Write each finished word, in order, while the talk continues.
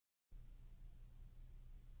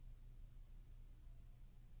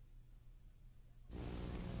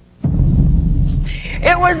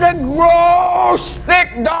was a gross,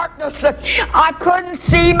 thick darkness. I couldn't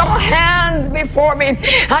see my hands before me,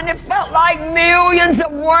 and it felt like millions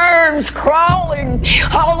of worms crawling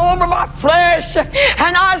all over my flesh.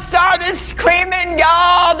 And I started screaming,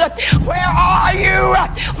 God, where are you?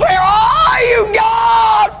 Where are you,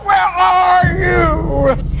 God? Where are you?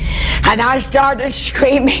 And I started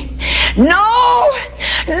screaming, no,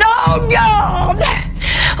 no, God,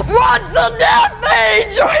 what's the death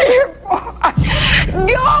angel here for?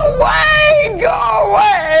 Go away, go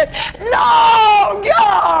away. No,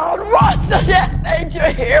 God, what's the death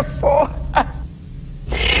angel here for?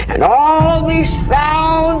 And all these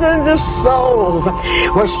thousands of souls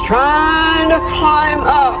was trying to climb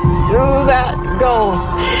up through that gulf.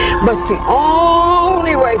 But the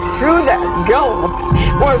only way through that gulf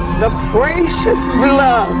was the precious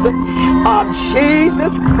blood of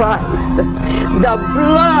Jesus Christ. The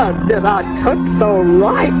blood that I took so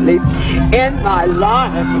lightly in my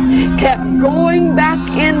life kept going back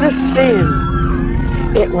into sin.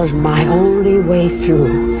 It was my only way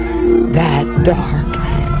through that dark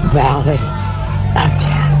valley of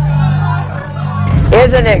death.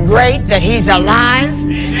 Isn't it great that He's alive?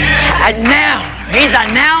 And now, He's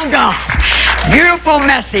a now God. Beautiful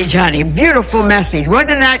message, honey. Beautiful message.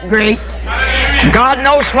 Wasn't that great? God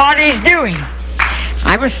knows what He's doing.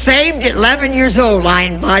 I was saved at 11 years old. I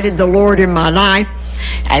invited the Lord in my life.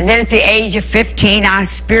 And then at the age of 15, I was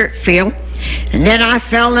spirit-filled. And then I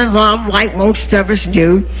fell in love like most of us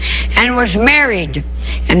do and was married.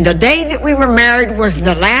 And the day that we were married was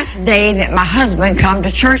the last day that my husband come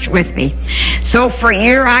to church with me. So for a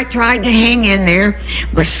year I tried to hang in there,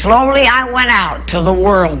 but slowly I went out to the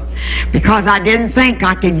world because I didn't think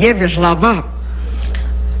I could give His love up.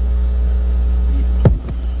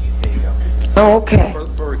 There you go. Oh, okay.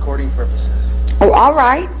 For recording purposes. Oh, all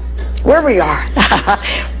right. Where we are.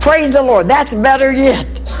 Praise the Lord. That's better yet.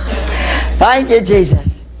 Thank you,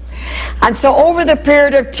 Jesus. And so over the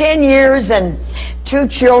period of 10 years and 2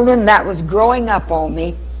 children that was growing up on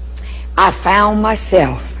me, I found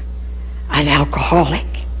myself an alcoholic.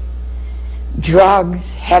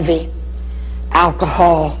 Drugs, heavy,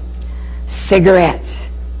 alcohol, cigarettes.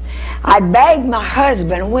 I begged my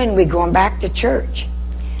husband when we going back to church.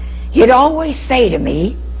 He'd always say to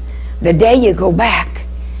me, the day you go back,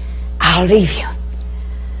 I'll leave you.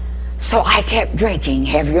 So I kept drinking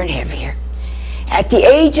heavier and heavier. At the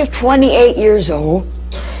age of 28 years old,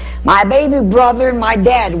 my baby brother and my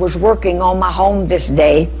dad was working on my home this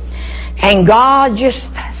day, and God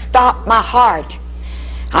just stopped my heart.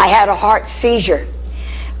 I had a heart seizure.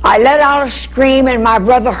 I let out a scream, and my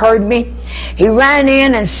brother heard me. He ran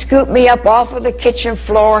in and scooped me up off of the kitchen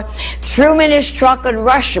floor, threw me in his truck, and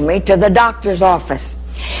rushed me to the doctor's office.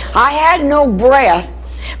 I had no breath,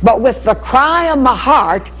 but with the cry of my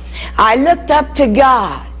heart, I looked up to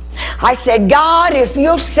God. I said, God, if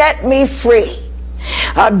you'll set me free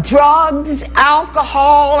of drugs,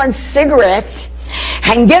 alcohol, and cigarettes,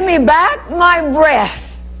 and give me back my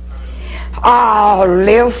breath, I'll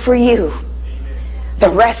live for you the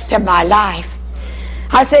rest of my life.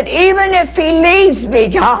 I said, even if He leaves me,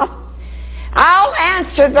 God, I'll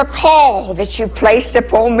answer the call that you placed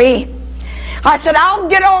upon me. I said, I'll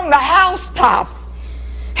get on the housetops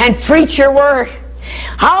and preach your word.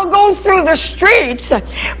 I'll go through the streets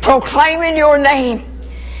proclaiming your name.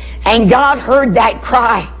 And God heard that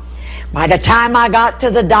cry. By the time I got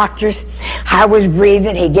to the doctor's, I was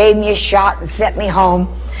breathing. He gave me a shot and sent me home.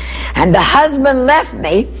 And the husband left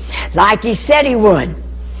me like he said he would.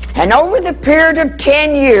 And over the period of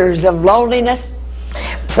 10 years of loneliness,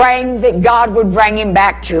 praying that God would bring him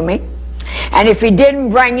back to me. And if He didn't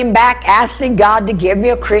bring him back, asking God to give me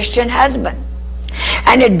a Christian husband.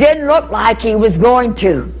 And it didn't look like He was going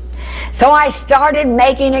to. So I started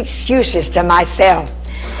making excuses to myself.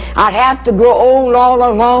 I'd have to grow old all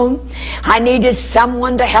alone. I needed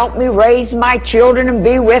someone to help me raise my children and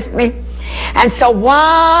be with me. And so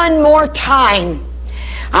one more time,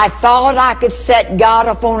 I thought I could set God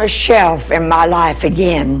up on a shelf in my life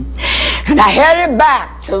again. And I headed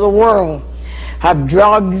back to the world of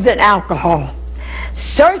drugs and alcohol,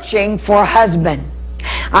 searching for a husband.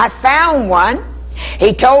 I found one.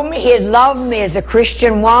 He told me he'd love me as a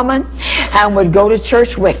Christian woman and would go to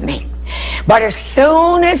church with me. But as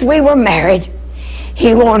soon as we were married,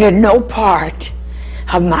 he wanted no part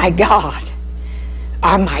of my God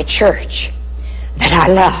or my church that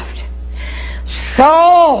I loved.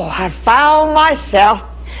 So I found myself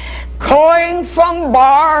going from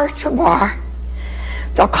bar to bar,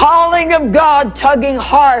 the calling of God tugging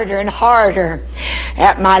harder and harder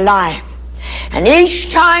at my life. And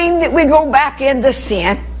each time that we go back into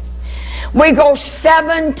sin, we go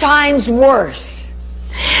 7 times worse.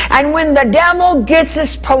 And when the devil gets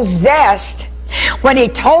us possessed, when he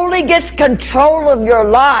totally gets control of your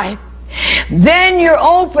life, then your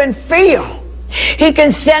open field, he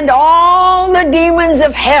can send all the demons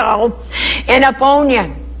of hell in upon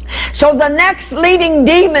you. So the next leading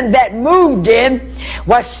demon that moved him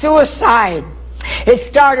was suicide. It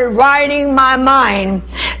started riding my mind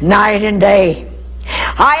night and day.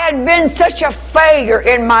 I had been such a failure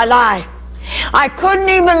in my life. I couldn't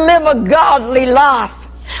even live a godly life,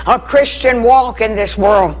 a Christian walk in this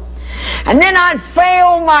world. And then I'd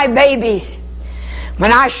fail my babies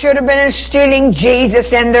when I should have been instilling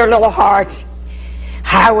Jesus in their little hearts.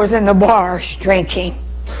 I was in the bars drinking.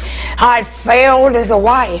 I'd failed as a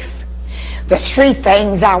wife. The three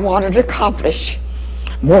things I wanted to accomplish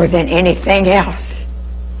more than anything else.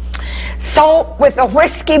 So with a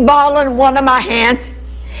whiskey bottle in one of my hands,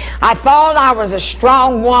 I thought I was a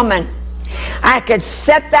strong woman. I could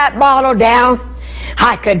set that bottle down.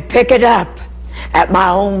 I could pick it up at my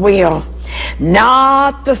own will.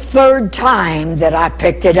 Not the third time that I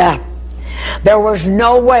picked it up. There was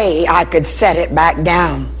no way I could set it back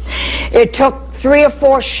down. It took 3 or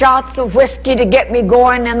 4 shots of whiskey to get me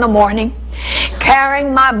going in the morning,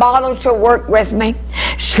 carrying my bottle to work with me,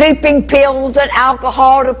 sleeping pills and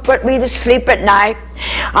alcohol to put me to sleep at night.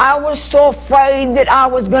 I was so afraid that I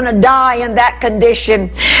was going to die in that condition,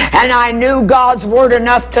 and I knew God's word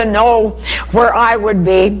enough to know where I would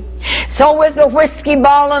be. So with the whiskey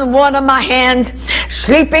bottle in one of my hands,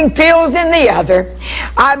 sleeping pills in the other,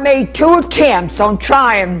 I made 2 attempts on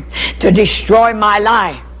trying to destroy my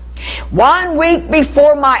life. 1 week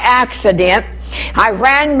before my accident, I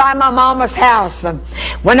ran by my mama's house.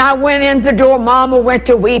 When I went in the door, Mama went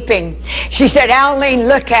to weeping. She said, "Aline,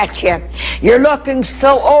 look at you. You're looking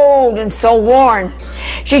so old and so worn."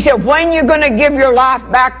 She said, "When you going to give your life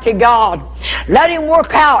back to God? Let him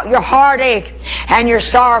work out your heartache and your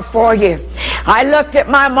sorrow for you." I looked at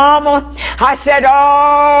my mama. I said,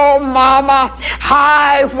 "Oh, Mama,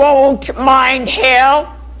 I won't mind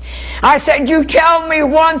hell." I said, "You tell me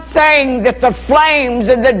one thing that the flames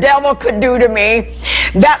of the devil could do to me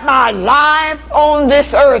that my life on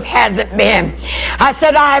this earth hasn't been." I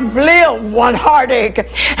said, "I've lived one heartache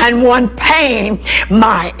and one pain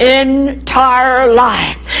my entire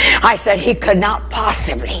life." I said, "He could not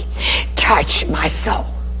possibly touch my soul."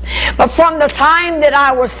 But from the time that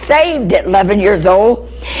I was saved at 11 years old,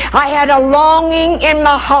 I had a longing in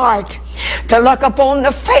my heart to look upon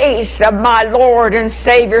the face of my Lord and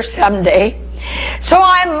Savior someday. So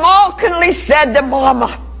I mockingly said to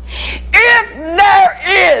Mama, "If there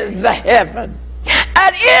is a heaven,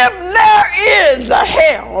 and if there is a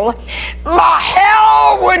hell, my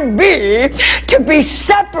hell would be to be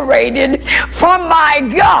separated from my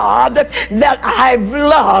God that I've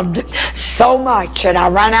loved so much." And I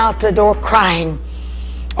ran out the door crying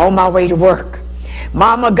on my way to work.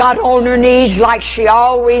 Mama got on her knees like she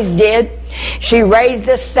always did. She raised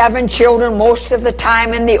us 7 children, most of the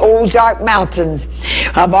time in the Ozark Mountains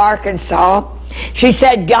of Arkansas. She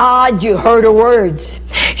said, "God, you heard her words.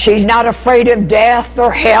 She's not afraid of death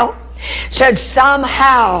or hell." Said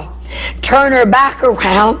somehow turn her back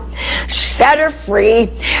around, set her free,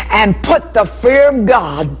 and put the fear of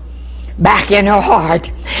God back in her heart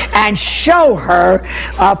and show her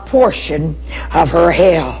a portion of her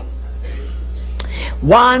hell.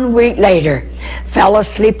 1 week later, fell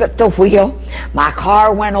asleep at the wheel. My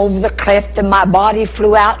car went over the cliff and my body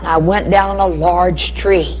flew out and I went down a large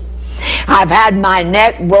tree. I've had my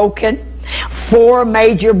neck broken, 4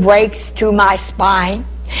 major breaks to my spine,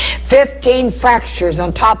 15 fractures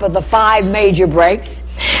on top of the 5 major breaks,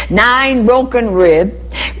 9 broken ribs,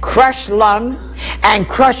 crushed lung, and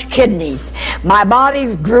crushed kidneys. My body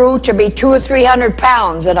grew to be 200 or 300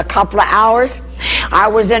 pounds in a couple of hours. I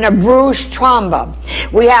was in a bruised tromba.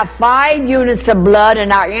 We have 5 units of blood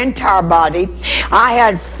in our entire body. I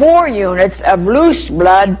had 4 units of loose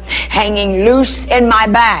blood hanging loose in my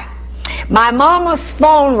back. My mama's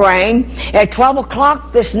phone rang at 12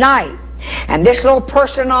 o'clock this night. And this little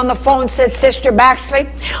person on the phone said, "Sister Baxley,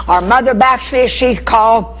 or Mother Baxley as she's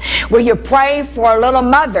called, will you pray for a little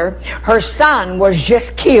mother? Her son was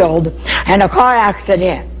just killed in a car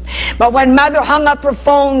accident." But when Mother hung up her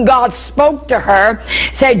phone, God spoke to her,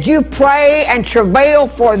 said, "You pray and travail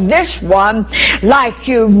for this one like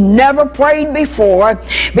you've never prayed before.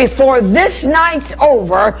 Before this night's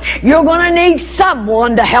over, you're going to need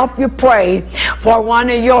someone to help you pray for one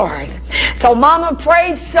of yours." So Mama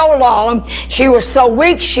prayed so long, she was so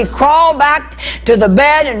weak, she crawled back to the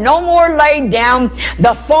bed and no more laid down.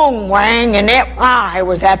 The phone rang and I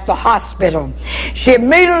was at the hospital. She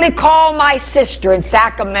immediately called my sister in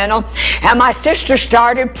Sacramento, and my sister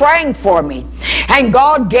started praying for me. And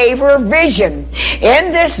God gave her a vision.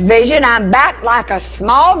 In this vision, I'm back like a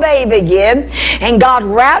small baby again, and God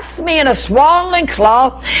wraps me in a swaddling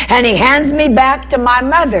cloth, and He hands me back to my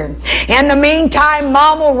mother. In the meantime,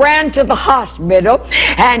 Mama ran to the hospital,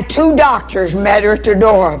 and 2 doctors met her at the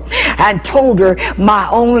door and told her my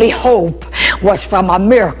only hope was from a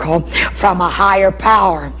miracle from a higher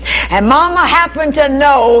power. And Mama happened to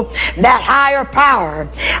know that higher power.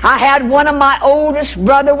 I had one of my oldest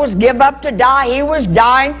brother was give up to die. He was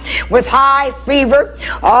dying with high fever.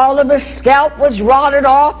 All of his scalp was rotted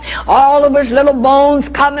off. All of his little bones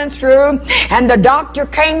coming through. And the doctor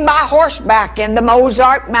came by horseback in the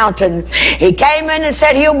Ozark Mountains. He came in and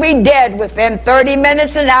said he'll be dead within 30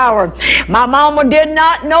 minutes, an hour. My mama did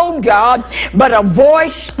not know God, but a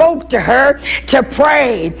voice spoke to her to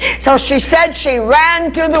pray. So she said she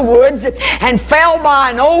ran to the woods and fell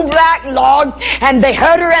by an old black log, and they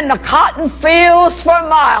heard her in the cotton fields for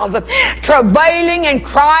miles, travailing and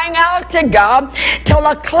crying out to God, till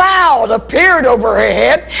a cloud appeared over her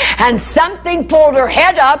head, and something pulled her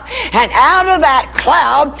head up, and out of that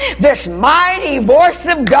cloud, this mighty voice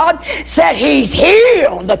of God said, "He's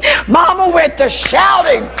healed." Mama went to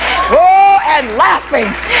shouting, oh, and laughing,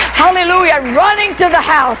 hallelujah, and running to the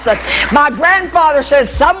house. My grandfather says,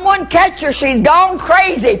 "Someone catch her, she's gone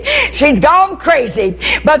crazy. She's gone crazy."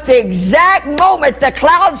 But the exact moment the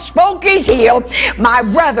cloud spoke, "He's healed," my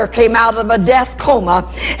brother came out of a death coma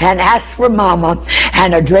and asked for Mama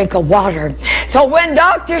and a drink of water. So when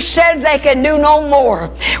doctors says they can do no more,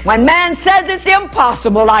 when man says it's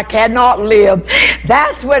impossible, I cannot live,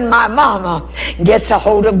 that's when my mama gets a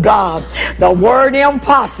hold of God. The word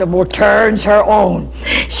impossible turns her on.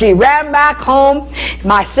 She ran back home.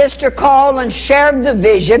 My sister called and shared the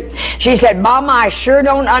vision. She said, "Mama, I sure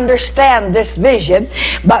don't understand this vision,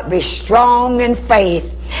 but be strong in faith.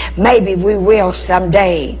 Maybe we will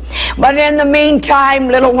someday." But in the meantime,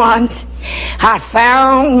 little ones, I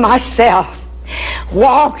found myself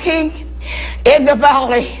walking in the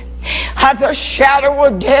valley of the shadow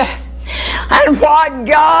of death. And what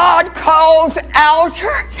God calls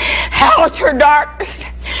outer darkness.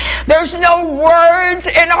 There's no words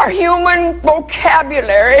in our human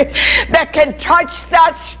vocabulary that can touch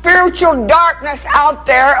that spiritual darkness out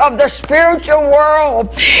there of the spiritual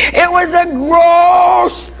world. It was a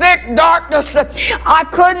gross, thick darkness. I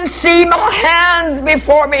couldn't see my hands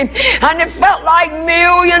before me, and it felt like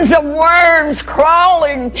millions of worms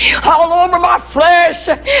crawling all over my flesh.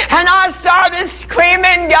 And I started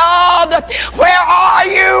screaming, "God, where are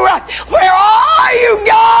you? Where are you,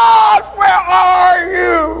 God? Where are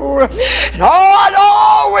you?" And I'd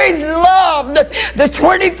always loved the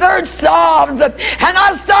 23rd Psalms, and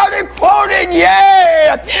I started quoting,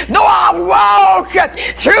 "Yea, though I walk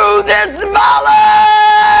through this valley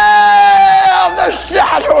of the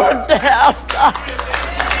shadow of death."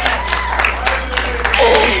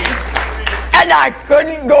 And I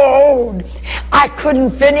couldn't go on. I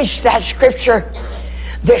couldn't finish that scripture.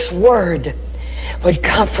 This word would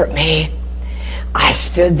comfort me. I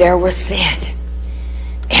stood there with sin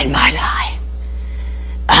in my life,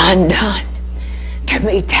 undone, to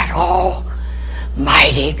meet that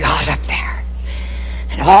almighty God up there.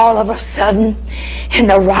 And all of a sudden, in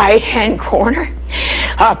the right-hand corner,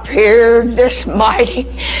 appeared this mighty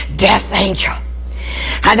death angel.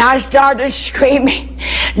 And I started screaming,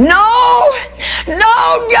 "No,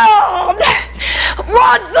 no, God!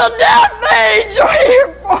 What's the death angel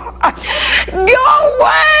here for? Go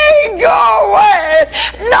away, go away!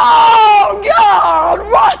 No, God!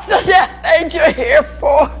 What's the death angel here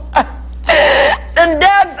for?" The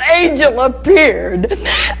death angel appeared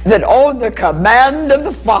that on the command of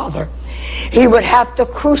the Father, He would have to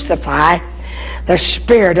crucify the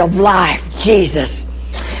Spirit of life, Jesus,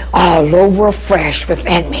 all over afresh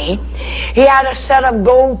within me. He had a set of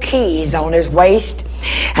gold keys on his waist,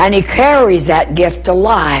 and he carries that gift of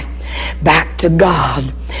life back to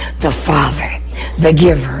God, the Father, the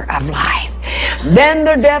giver of life. Then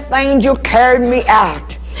the death angel carried me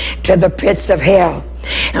out to the pits of hell.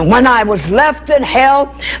 And when I was left in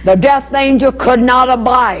hell, the death angel could not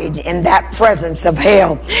abide in that presence of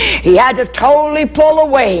hell. He had to totally pull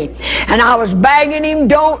away. And I was begging him,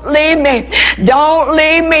 "Don't leave me. Don't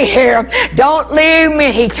leave me here. Don't leave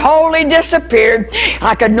me." He totally disappeared.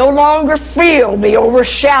 I could no longer feel the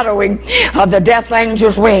overshadowing of the death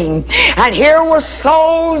angel's wing. And here were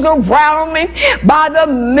souls around me by the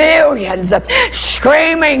millions,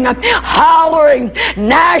 screaming, hollering,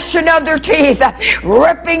 gnashing of their teeth,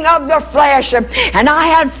 ripping of the flesh. And I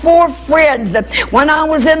had 4 friends when I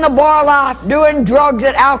was in the bar life doing drugs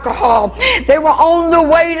and alcohol. They were on the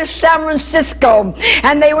way to San Francisco,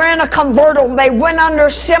 and they were in a convertible. They went under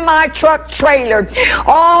a semi-truck trailer.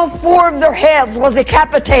 All 4 of their heads was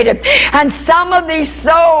decapitated. And some of these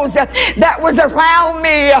souls that was around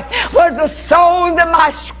me was the souls of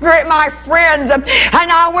my friends. And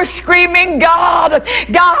I was screaming, God,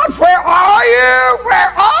 God, where are you? Where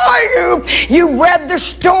are you? You read the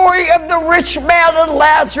story of the rich man and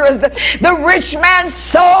Lazarus. The rich man's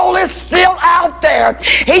soul is still out there.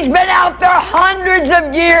 He's been out there hundreds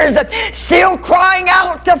of years, still crying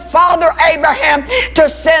out to Father Abraham to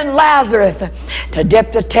send Lazarus to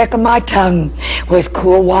dip the tip of my tongue with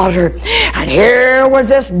cool water. And here was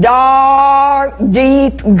this dark,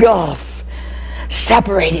 deep gulf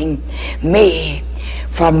separating me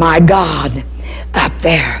from my God up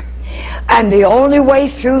there. And the only way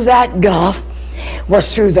through that gulf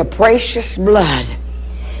was through the precious blood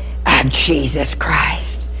of Jesus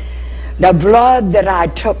Christ. The blood that I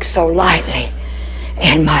took so lightly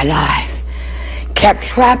in my life kept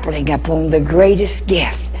trampling upon the greatest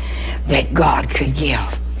gift that God could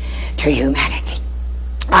give to humanity.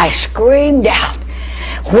 I screamed out,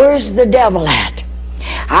 where's the devil at?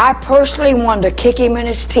 I personally wanted to kick him in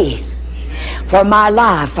his teeth for my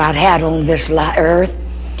life I'd had on this earth.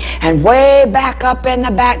 And way back up in the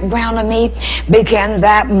background of me began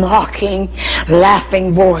that mocking,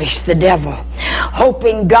 laughing voice, the devil,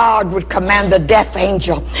 hoping God would command the death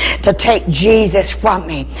angel to take Jesus from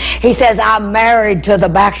me. He says, I'm married to the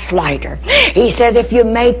backslider. He says, if you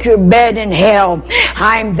make your bed in hell,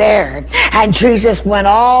 I'm there. And Jesus went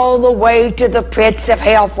all the way to the pits of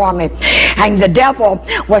hell for me. And the devil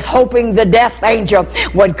was hoping the death angel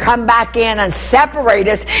would come back in and separate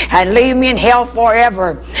us and leave me in hell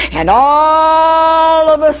forever. And all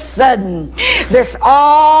of a sudden, this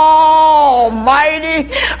almighty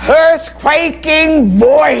earthquaking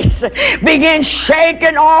voice began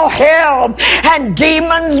shaking all hell, and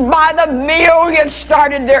demons by the millions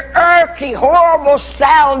started their irky, horrible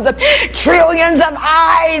sounds, trillions of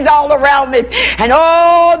eyes all around me, and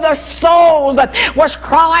all the souls was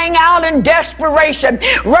crying out in desperation,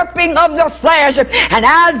 ripping of their flesh. And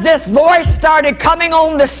as this voice started coming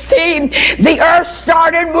on the scene, the earth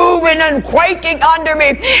started moving and quaking under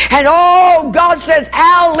me. And oh, God says,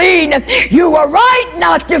 Aline, you were right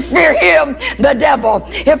not to fear him, the devil.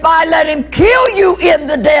 If I let him kill you in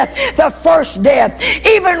the death, the first death,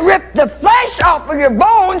 even rip the flesh off of your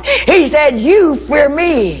bones, he said, you fear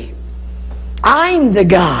me. I'm the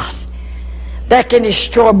God that can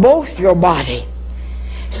destroy both your body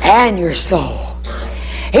and your soul.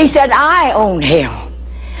 He said, I own hell,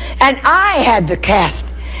 and I had to cast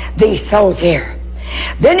these souls here.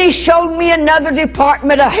 Then he showed me another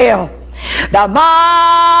department of hell, the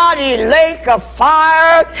mighty lake of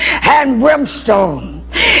fire and brimstone.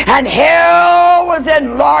 And hell was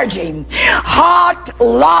enlarging. Hot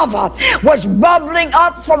lava was bubbling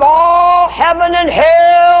up from all heaven and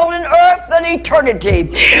hell and earth and eternity.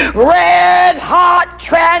 Red hot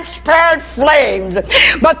transparent flames.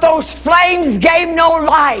 But those flames gave no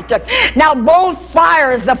light. Now both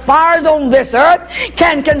fires, the fires on this earth,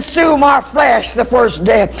 can consume our flesh, the first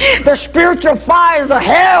death. The spiritual fires of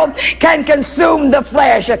hell can consume the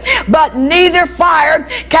flesh. But neither fire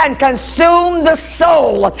can consume the soul.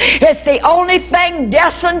 It's the only thing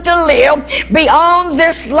destined to live beyond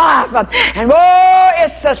this life. And oh,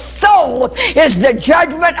 it's the soul, is the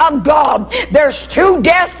judgment of God. There's 2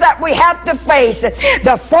 deaths that we have to face.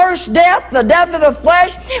 The first death, the death of the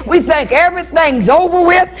flesh, we think everything's over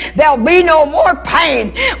with. There'll be no more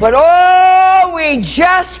pain. But oh, we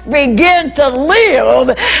just begin to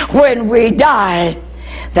live when we die.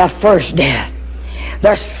 The first death.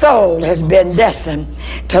 The soul has been destined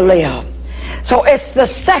to live. So it's the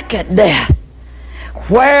second death.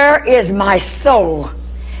 Where is my soul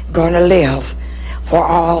going to live for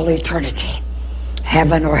all eternity?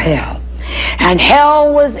 Heaven or hell? And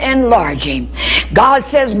hell was enlarging. God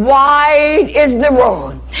says, wide is the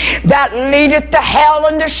road that leadeth to hell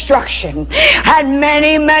and destruction, and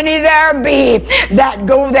many, many there be that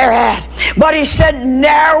go thereat. But he said,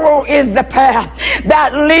 narrow is the path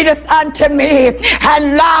that leadeth unto me,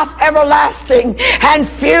 and life everlasting, and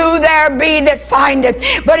few there be that find it.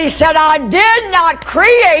 But he said, I did not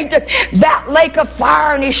create that lake of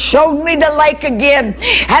fire. And he showed me the lake again,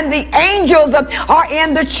 and the angels are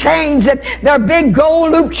in the chains. Their big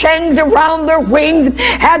gold loop chains around their wings,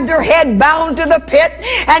 had their head bound to the pit,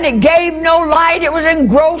 and it gave no light. It was in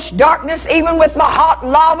gross darkness. Even with the hot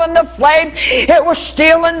lava and the flame, it was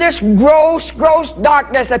still in this gross gross, gross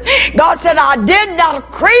darkness. God said, I did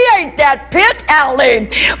not create that pit,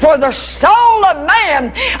 Aline, for the soul of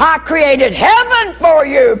man. I created heaven for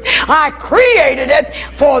you. I created it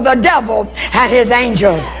for the devil and his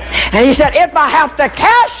angels. And he said, if I have to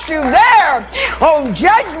cast you there on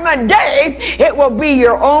Judgment Day, it will be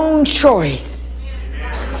your own choice,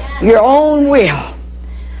 your own will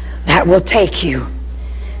that will take you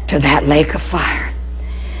to that lake of fire.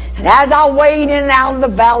 And as I waded in and out of the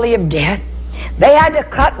valley of death, they had to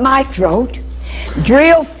cut my throat,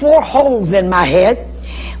 drill 4 holes in my head,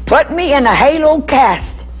 put me in a halo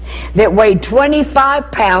cast that weighed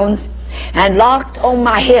 25 pounds and locked on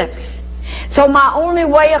my hips. So my only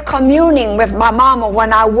way of communing with my mama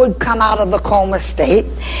when I would come out of the coma state,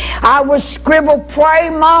 I would scribble, pray,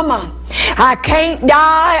 mama, I can't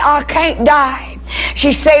die, I can't die.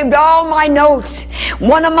 She saved all my notes.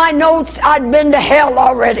 One of my notes, I'd been to hell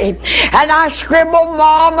already. And I scribbled,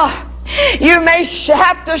 mama, you may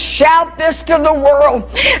have to shout this to the world.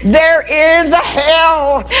 There is a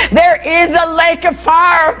hell. There is a lake of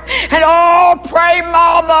fire. And oh, pray,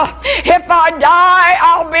 mama, if I die,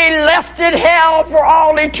 I'll be left in hell for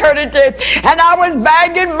all eternity. And I was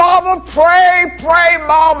begging, mama, pray, pray,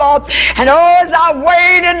 mama. And oh, as I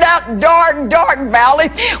wade in that dark, dark valley,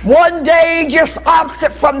 one day just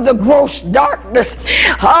opposite from the gross darkness,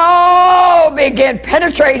 oh, began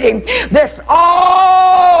penetrating this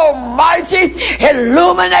almighty,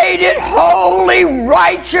 illuminated, holy,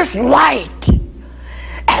 righteous light.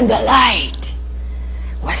 And the light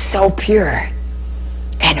was so pure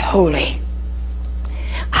and holy,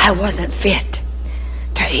 I wasn't fit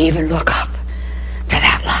to even look up to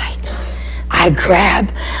that light. I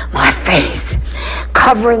grabbed my face,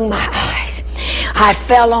 covering my eyes. I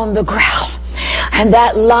fell on the ground, and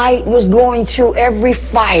that light was going through every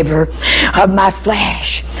fiber of my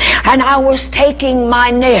flesh. And I was taking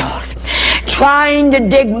my nails, trying to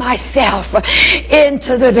dig myself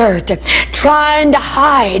into the dirt, trying to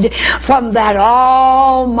hide from that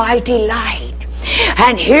almighty light.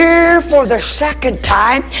 And here for the second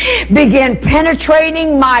time began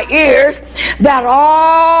penetrating my ears that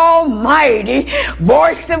almighty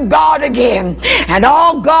voice of God again. And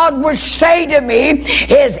all God would say to me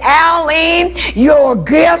is, Aline, your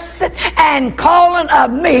gifts and calling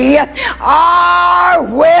of me are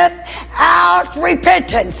without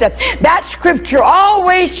repentance. That scripture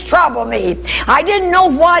always troubled me. I didn't know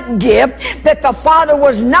what gift that the Father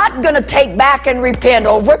was not going to take back and repent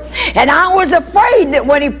over. And I was afraid that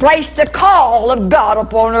when he placed the call of God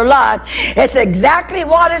upon her life, it's exactly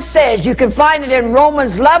what it says. You can find it in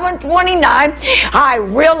Romans 11:29. I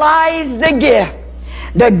realized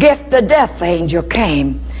the gift the death angel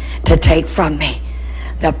came to take from me,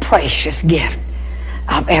 the precious gift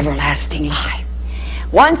of everlasting life.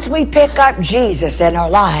 Once we pick up Jesus in our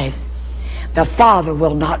lives, the Father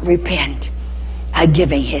will not repent of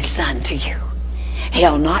giving his Son to you.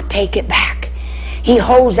 He'll not take it back. He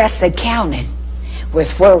holds us accounted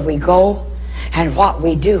with where we go and what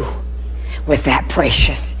we do with that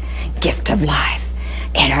precious gift of life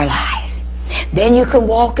in our lives. Then you can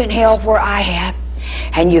walk in hell where I have,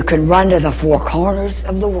 and you can run to the 4 corners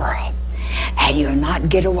of the world, and you'll not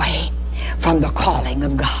get away from the calling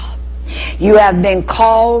of God. You have been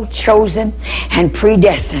called, chosen, and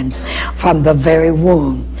predestined from the very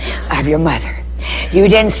womb of your mother. You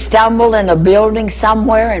didn't stumble in a building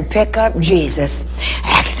somewhere and pick up Jesus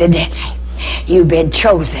accidentally. You've been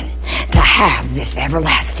chosen to have this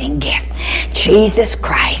everlasting gift, Jesus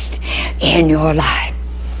Christ, in your life.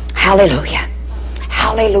 Hallelujah.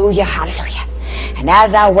 Hallelujah. Hallelujah. And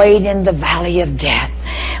as I wade in the valley of death,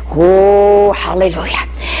 oh, hallelujah,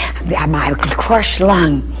 my crushed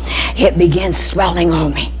lung, it began swelling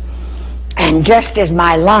on me. And just as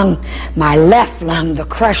my left lung, the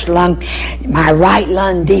crushed lung, my right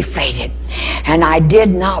lung deflated, and I did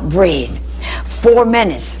not breathe. 4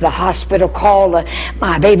 minutes, the hospital called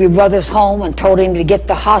my baby brother's home and told him to get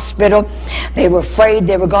the hospital. They were afraid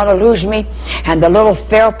they were going to lose me. And the little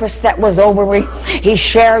therapist that was over me, he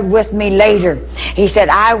shared with me later. He said,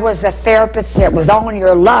 I was the therapist that was on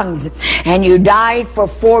your lungs, and you died for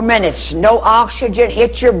 4 minutes. No oxygen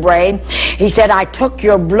hit your brain. He said, I took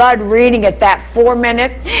your blood reading at that 4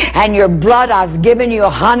 minute, and your blood, I was giving you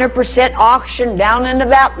 100% oxygen down into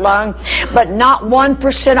that lung, but not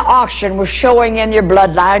 1% oxygen was showing in your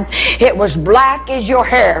bloodline. It was black as your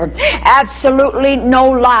hair. Absolutely no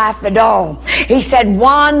life at all. He said,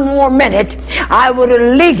 1 more minute, I would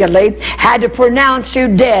have legally had to pronounce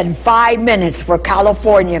you dead. 5 minutes for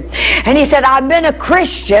California. And he said, I've been a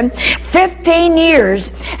Christian 15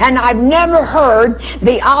 years, and I've never heard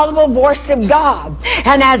the audible voice of God.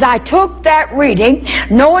 And as I took that reading,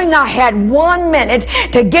 knowing I had 1 minute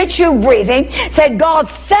to get you breathing, said God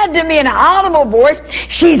said to me in an audible voice,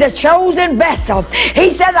 she's a chosen vessel.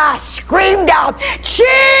 He said, I screamed out,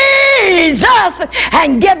 Jesus,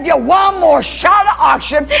 and give you one more shot of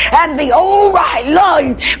oxygen, and the old right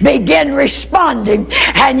lung began responding,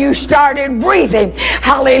 and you started breathing.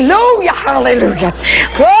 Hallelujah, hallelujah.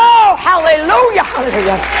 Oh, hallelujah,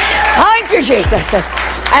 hallelujah. Thank you, Jesus.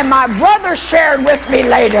 And my brother shared with me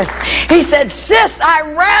later. He said, sis, I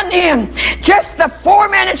ran in just the 4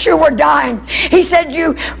 minutes you were dying. He said,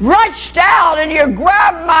 you rushed out and you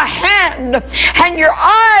grabbed my hand and your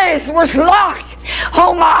eyes was locked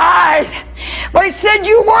on my eyes. But he said,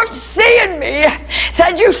 you weren't seeing me.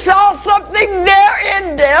 Said you saw something there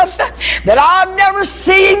in death that I've never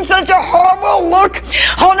seen such a horrible look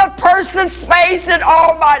on a person's face in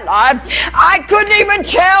all my life. I couldn't even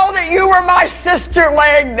tell that you were my sister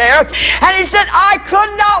laying there. And he said, I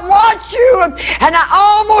could not watch you. And I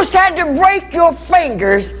almost had to break your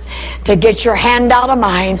fingers to get your hand out of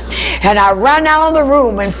mine. And I ran out of the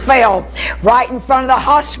room and fell right in front of the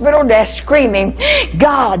hospital desk screaming,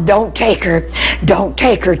 God, don't take her. Don't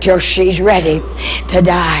take her till she's ready to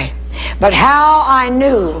die. But how I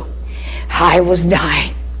knew I was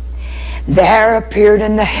dying, there appeared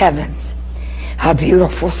in the heavens a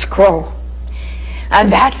beautiful scroll.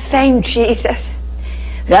 And that same Jesus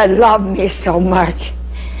that loved me so much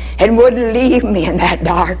and wouldn't leave me in that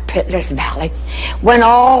dark, pitless valley, went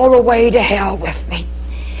all the way to hell with me.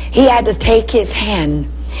 He had to take his hand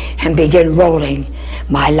and begin rolling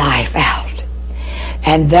my life out.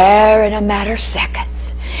 And there, in a matter of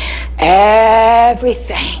seconds,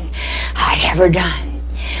 everything I'd ever done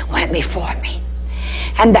went before me.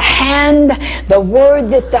 And the word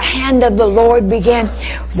that the hand of the Lord began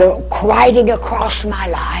writing across my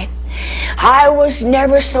life, I was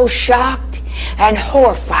never so shocked and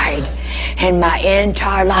horrified in my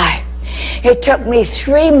entire life. It took me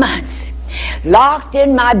 3 months, locked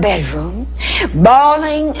in my bedroom,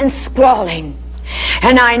 bawling and squalling.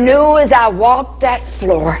 And I knew as I walked that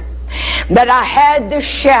floor that I had to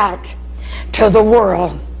shout to the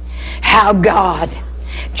world how God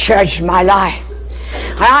judged my life.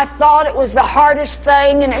 And I thought it was the hardest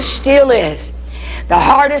thing, and it still is, the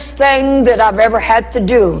hardest thing that I've ever had to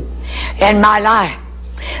do in my life.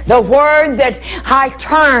 The word that I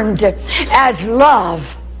termed as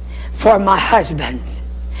love for my husbands.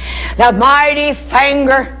 The mighty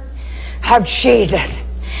finger of Jesus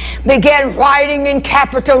began writing in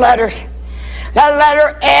capital letters the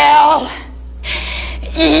letter L,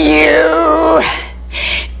 U,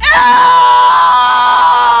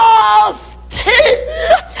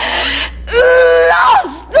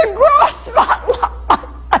 lost across my life.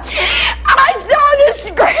 I started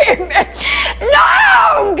screaming,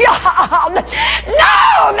 no, God,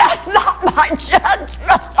 no, that's not my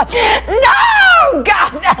judgment. No,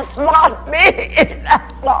 God, that's not me.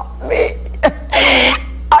 That's not me.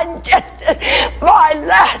 And just as my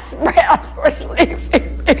last breath was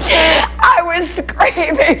leaving me, I was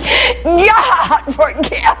screaming, God,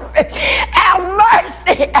 forgive me. Have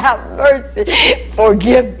mercy,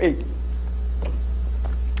 forgive me.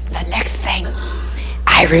 The next thing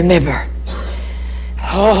I remember,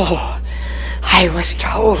 I was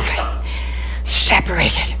totally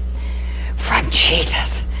separated from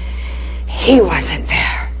Jesus. He wasn't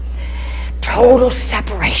there. Total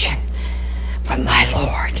separation from my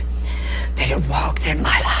Lord that had walked in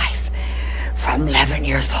my life from 11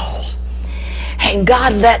 years old. And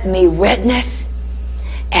God let me witness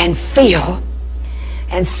and feel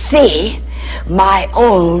and see my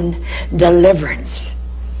own deliverance.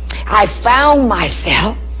 I found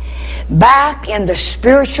myself back in the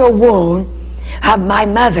spiritual womb of my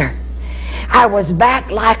mother. I was back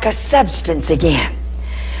like a substance again.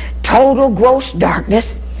 Total gross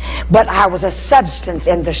darkness, but I was a substance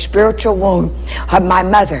in the spiritual womb of my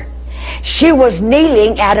mother. She was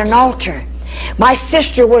kneeling at an altar. My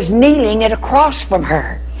sister was kneeling at across from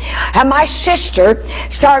her. And my sister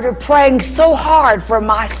started praying so hard for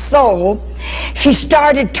my soul, she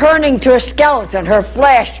started turning to a skeleton. Her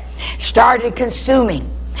flesh started consuming.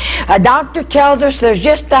 A doctor tells us there's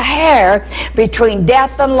just a hair between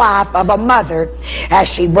death and life of a mother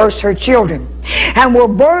as she births her children. And we're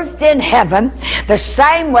birthed in heaven the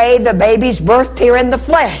same way the baby's birthed here in the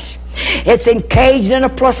flesh. It's encaged in a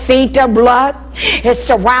placenta of blood. It's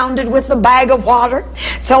surrounded with a bag of water.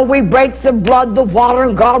 So we break the blood, the water,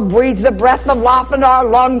 and God breathes the breath of life into our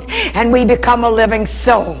lungs, and we become a living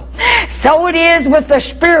soul. So it is with the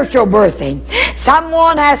spiritual birthing.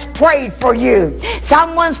 Someone has prayed for you.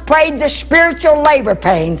 Someone's prayed the spiritual labor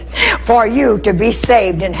pains for you to be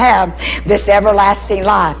saved and have this everlasting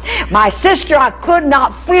life. My sister, I could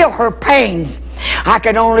not feel her pains. I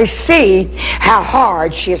could only see how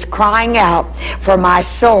hard she is crying out for my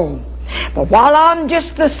soul. But while I'm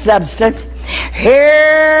just the substance,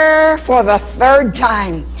 here for the third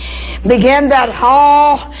time began that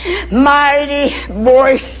almighty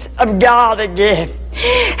voice of God again.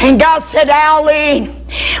 And God said, Aline,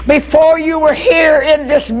 before you were here in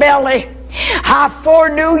this belly, I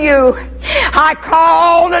foreknew you. I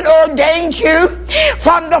called and ordained you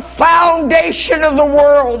from the foundation of the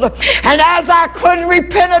world. And as I couldn't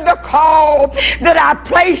repent of the call that I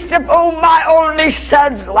placed upon my only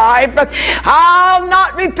son's life, I'll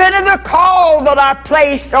not repent of the call that I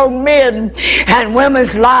placed on men and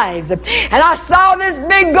women's lives. And I saw this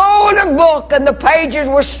big golden book, and the pages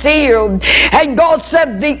were sealed. And God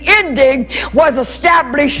said the ending was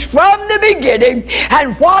established from the beginning,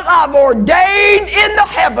 and what I've ordained in the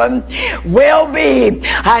heaven will be.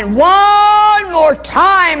 And one more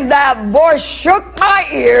time that voice shook my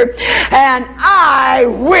ear, and I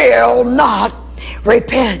will not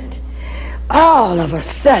repent. All of a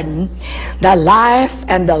sudden, the life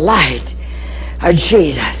and the light of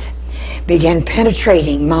Jesus began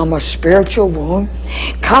penetrating Mama's spiritual womb,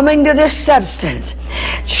 coming to this substance.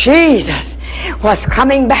 Jesus was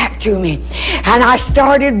coming back to me, and I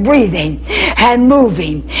started breathing and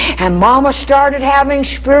moving, and Mama started having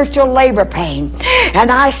spiritual labor pain,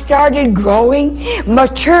 and I started growing,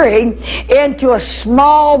 maturing into a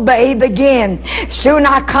small babe again. Soon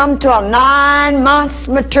I come to a 9 months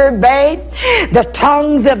mature babe. The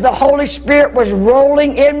tongues of the Holy Spirit was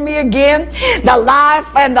rolling in me again. The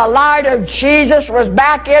life and the light of Jesus was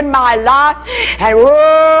back in my life, and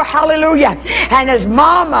oh, hallelujah. And as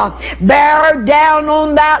Mama bear down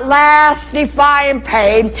on that last defying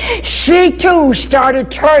pain, she too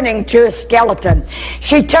started turning to a skeleton.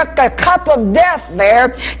 She took a cup of death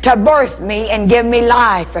there to birth me and give me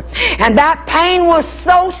life. And that pain was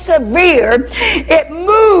so severe, it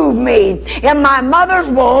moved me in my mother's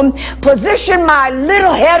womb, positioned my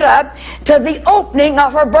little head up to the opening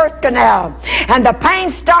of her birth canal. And the pain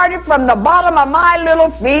started from the bottom of my little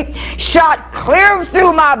feet, shot clear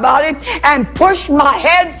through my body, and pushed my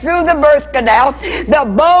head through the birth canal. The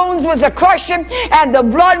bones was a-crushing and the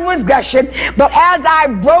blood was gushing. But as I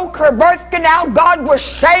broke her birth canal, God was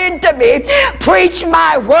saying to me, preach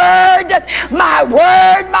my word, my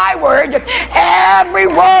word, my word. Every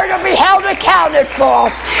word will be held accounted for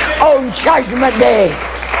on Judgment Day.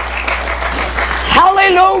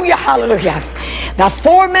 Hallelujah, hallelujah. Now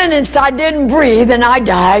 4 minutes I didn't breathe and I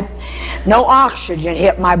died. No oxygen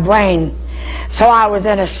hit my brain. So I was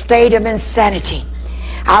in a state of insanity.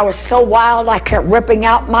 I was so wild I kept ripping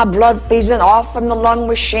out my blood feeding off from the lung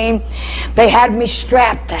machine. They had me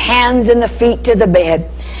strapped, the hands and the feet to the bed.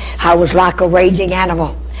 I was like a raging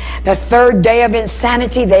animal. The third day of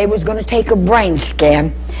insanity, they was going to take a brain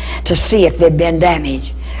scan to see if there'd been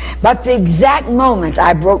damage. But the exact moment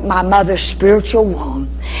I broke my mother's spiritual womb,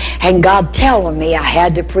 and God telling me I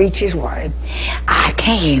had to preach His word, I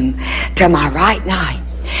came to my right mind.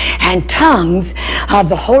 And tongues of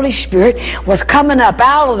the Holy Spirit was coming up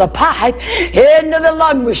out of the pipe into the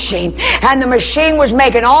lung machine. And the machine was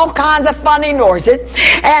making all kinds of funny noises.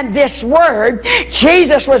 And this word,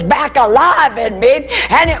 Jesus, was back alive in me.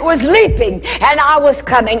 And it was leaping. And I was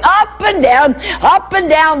coming up and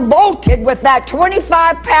down, bolted with that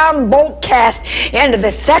 25-pound bolt cast into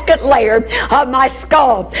the second layer of my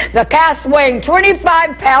skull. The cast weighing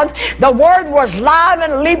 25 pounds. The word was live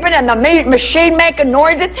and leaping, and the machine making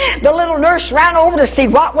noises. The little nurse ran over to see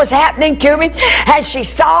what was happening to me, and she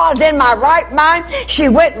saw I was in my right mind. She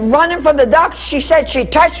went running from the doctor. She said she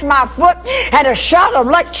touched my foot, and a shot of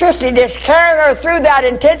electricity just carried her through that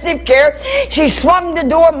intensive care. She swung the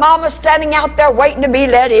door. Mama standing out there waiting to be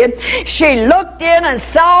let in. She looked in and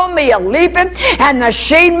saw me a-leaping and the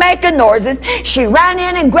machine making noises. She ran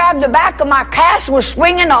in and grabbed the back of my cast, was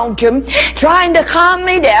swinging on to me, trying to calm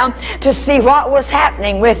me down to see what was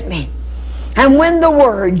happening with me. And when the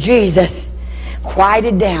word Jesus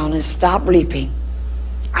quieted down and stopped leaping,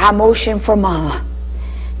 I motioned for Mama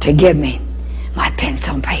to give me my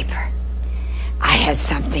pencil and paper. I had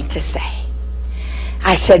something to say.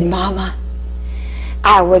 I said, Mama,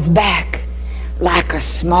 I was back like a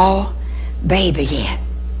small babe again,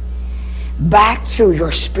 back through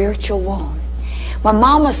your spiritual womb. When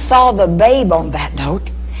Mama saw the babe on that note,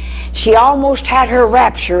 she almost had her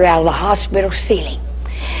rapture out of the hospital ceiling.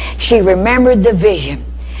 She remembered the vision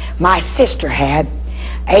my sister had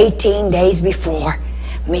 18 days before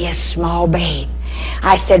me a small babe.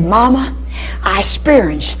 I said, Mama, I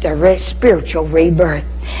experienced a spiritual rebirth.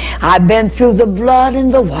 I've been through the blood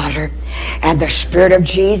and the water and the Spirit of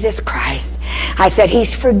Jesus Christ. I said,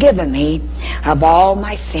 He's forgiven me of all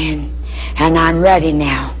my sin, and I'm ready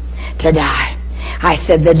now to die. I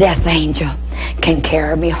said, the death angel can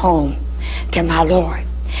carry me home to my Lord.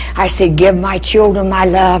 I said, give my children my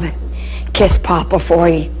love and kiss Papa for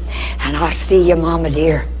you, and I'll see you, Mama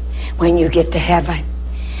dear, when you get to heaven.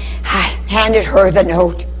 I handed her the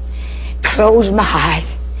note, closed my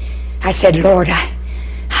eyes. I said, Lord,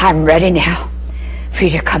 I'm ready now for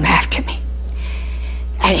you to come after me.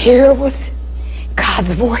 And here was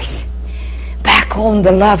God's voice back on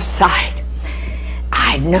the love side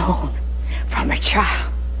I'd known from a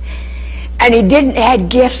child. And He didn't add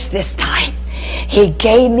gifts this time. He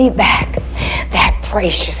gave me back that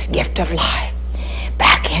precious gift of life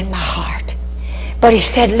back in my heart. But He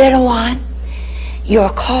said, little one, your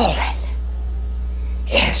calling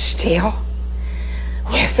is still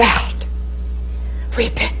without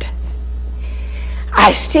repentance.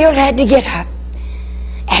 I still had to get up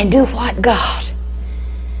and do what God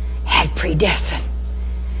had predestined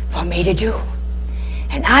for me to do.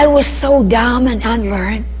 And I was so dumb and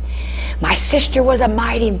unlearned. My sister was a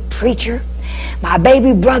mighty preacher. My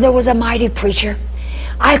baby brother was a mighty preacher.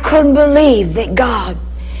 I couldn't believe that God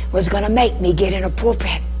was going to make me get in a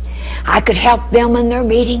pulpit. I could help them in their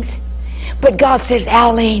meetings. But God says,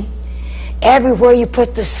 Aline, everywhere you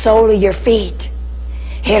put the sole of your feet,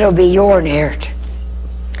 it'll be your inheritance.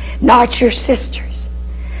 Not your sister's,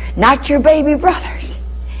 not your baby brother's,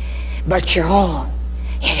 but your own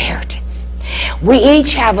inheritance. We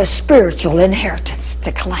each have a spiritual inheritance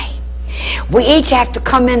to claim. We each have to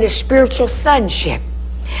come into spiritual sonship,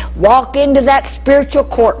 walk into that spiritual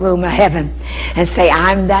courtroom of heaven and say,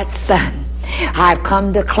 I'm that son. I've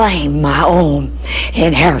come to claim my own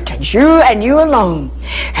inheritance. You and you alone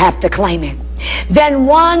have to claim it. Then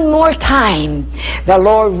one more time, the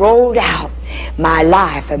Lord rolled out my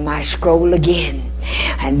life and my scroll again.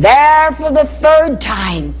 And there for the third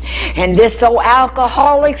time in this old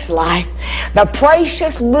alcoholic's life, the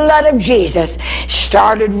precious blood of Jesus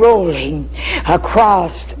started rolling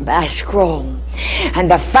across my scroll. And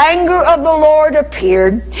the finger of the Lord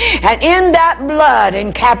appeared, and in that blood,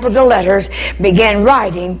 in capital letters, began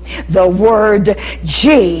writing the word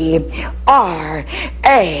G-R-A-C-E.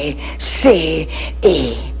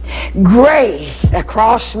 Grace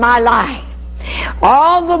across my life.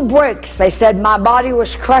 All the bricks, they said my body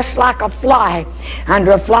was crushed like a fly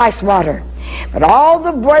under a fly swatter. But all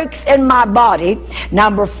the breaks in my body,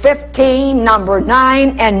 number 15, number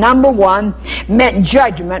 9, and number 1, meant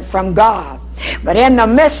judgment from God. But in the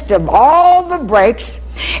midst of all the breaks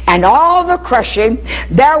and all the crushing,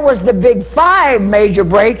 there was the big 5 major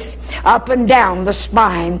breaks up and down the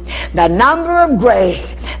spine, the number of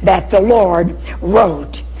grace that the Lord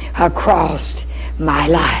wrote across my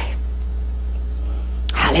life.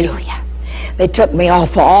 Hallelujah. They took me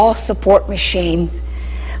off of all support machines,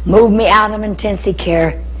 moved me out of intensive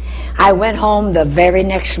care. I went home the very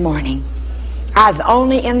next morning. I was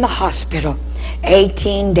only in the hospital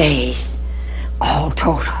 18 days, all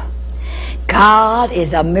total. God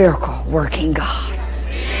is a miracle working God.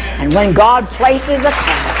 And when God places a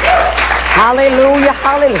cloud, hallelujah,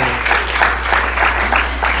 hallelujah.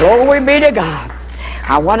 Glory be to God.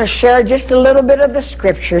 I want to share just a little bit of the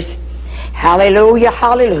scriptures. Hallelujah,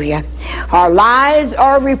 hallelujah. Our lives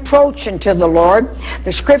are a reproach unto the Lord.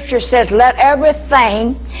 The scripture says, let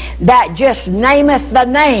everything that just nameth the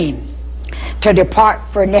name to depart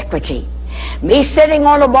for iniquity. Me sitting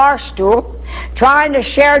on a bar stool trying to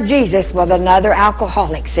share Jesus with another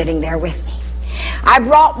alcoholic sitting there with me. I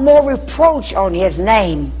brought more reproach on His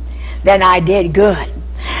name than I did good.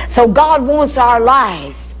 So God wants our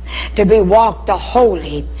lives to be walked a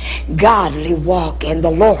holy, godly walk in the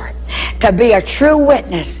Lord. To be a true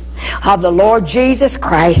witness of the Lord Jesus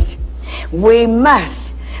Christ, we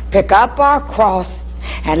must pick up our cross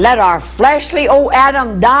and let our fleshly old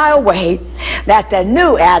Adam die away, that the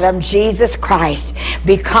new Adam, Jesus Christ,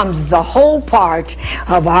 becomes the whole part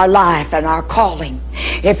of our life and our calling.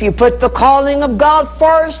 If you put the calling of God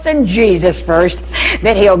first and Jesus first,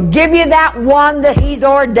 then He'll give you that one that He's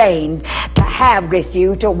ordained to have with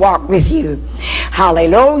you, to walk with you.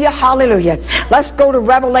 Hallelujah, hallelujah. Let's go to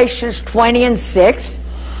Revelations 20:6.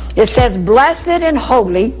 It says, blessed and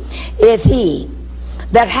holy is he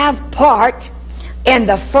that hath part in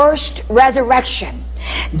the first resurrection.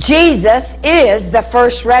 Jesus is the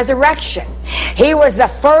first resurrection. He was the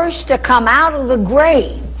first to come out of the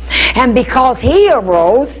grave. And because He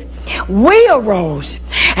arose, we arose.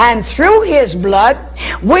 And through his blood,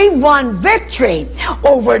 we won victory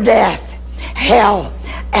over death, hell,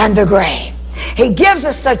 and the grave. He gives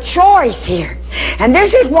us a choice here. And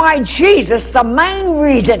this is why Jesus, the main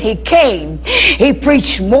reason he came, he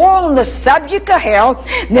preached more on the subject of hell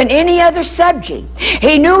than any other subject.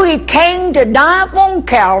 He knew he came to die upon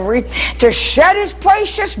Calvary to shed his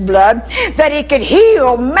precious blood that he could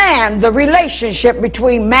heal man, the relationship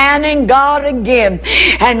between man and God again,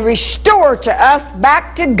 and restore to us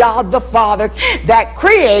back to God the Father that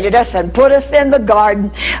created us and put us in the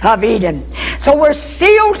Garden of Eden. So we're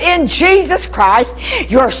sealed in Jesus Christ.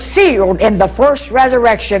 You're sealed in the first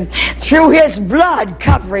resurrection. Through his blood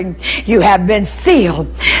covering, you have been sealed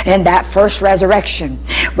in that first resurrection.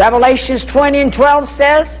 Revelations 20:12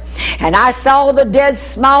 says, "And I saw the dead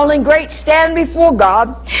small and great stand before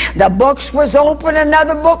God. The books was open,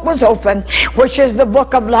 another book was open, which is the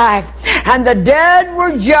book of life. And the dead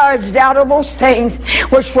were judged out of those things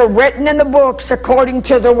which were written in the books according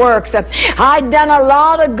to the works." I'd done a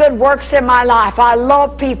lot of good works in my life. I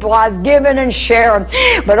love people. I was giving and sharing.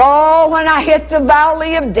 But when I hit the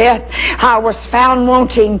valley of death, I was found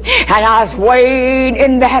wanting, and I was way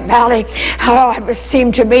in that valley. It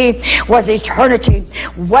seemed to me was eternity.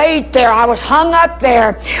 Wait there. I was hung up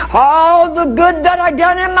there. All the good that I'd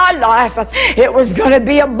done in my life, it was going to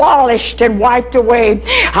be abolished and wiped away.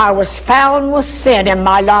 I was found with sin in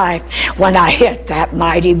my life when I hit that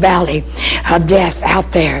mighty valley of death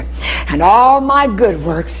out there. And all my good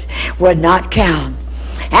works would not count.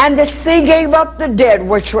 And the sea gave up the dead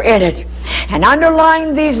which were in it. And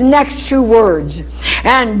underline these next two words.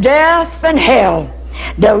 And death and hell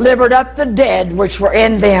delivered up the dead which were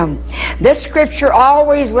in them. This scripture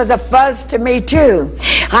always was a fuzz to me too.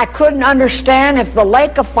 I couldn't understand if the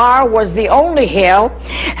lake of fire was the only hell,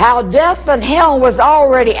 how death and hell was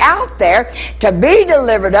already out there to be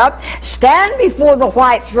delivered up, stand before the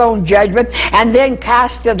white throne judgment, and then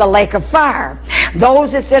cast to the lake of fire.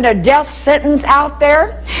 Those that's in a death sentence out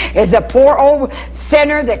there is the poor old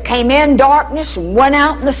sinner that came in darkness and went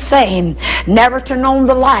out in the same, never to know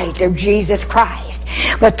the light of Jesus Christ.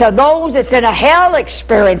 But to those that's in a hell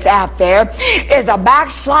experience out there is a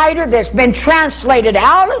backslider that's been translated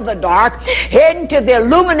out of the dark into the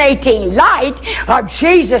illuminating light of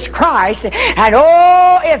Jesus Christ. And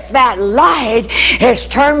if that light is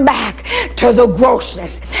turned back to the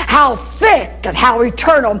grossness, how thick and how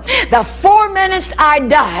eternal. The 4 minutes I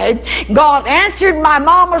died, God answered my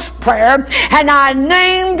mama's prayer, and I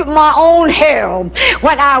named my own hell.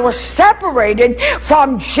 When I was separated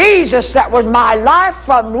from Jesus, that was my life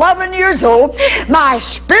from 11 years old, my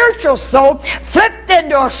spiritual soul flipped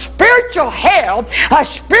into a spiritual hell, a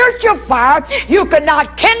spiritual fire you could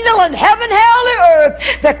not kindle in heaven, hell, or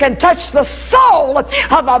earth that can touch the soul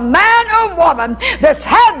of a man or woman that's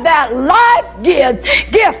had that life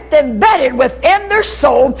gift embedded within their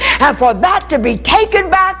soul, and for that to be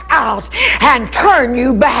taken back out and turn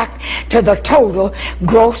you back to the total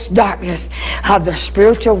gross darkness of the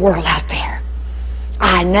spiritual world out there.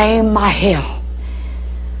 I named my hell.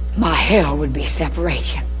 My hell would be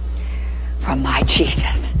separation from my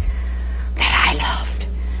Jesus that I loved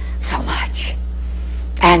so much.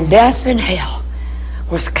 And death and hell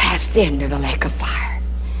was cast into the lake of fire.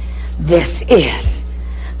 This is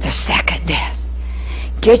the second death.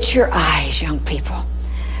 Get your eyes, young people,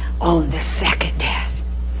 on the second death.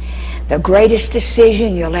 The greatest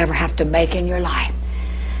decision you'll ever have to make in your life.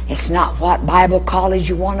 It's not what Bible college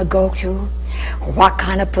you want to go to, or what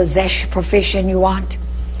kind of profession you want.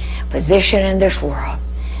 Position in this world.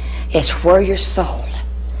 It's where your soul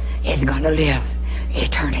is going to live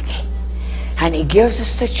eternity. And he gives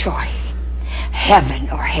us the choice, heaven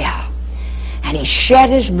or hell. And he shed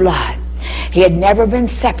his blood. He had never been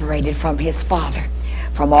separated from his Father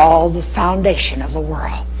from all the foundation of the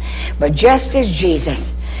world. But just as Jesus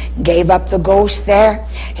gave up the ghost there,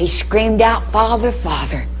 he screamed out, "Father,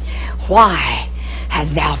 Father, why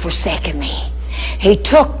hast thou forsaken me?" He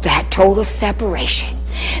took that total separation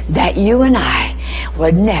that you and I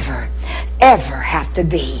would never, ever have to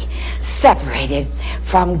be separated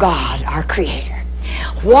from God, our Creator.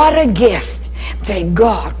 What a gift that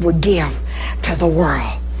God would give to the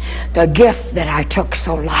world. The gift that I took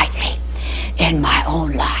so lightly in my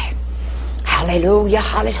own life. Hallelujah,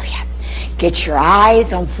 hallelujah. Get your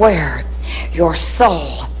eyes on where your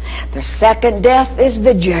soul, the second death is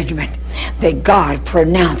the judgment that God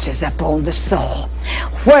pronounces upon the soul,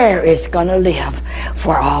 where it's going to live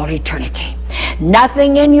for all eternity.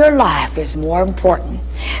 Nothing in your life is more important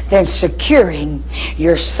than securing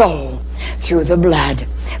your soul through the blood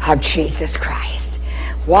of Jesus Christ.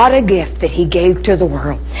 What a gift that he gave to the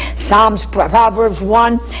world. Proverbs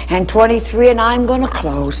 1:23, and I'm going to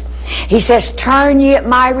close. He says, turn ye at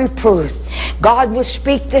my reproof. God will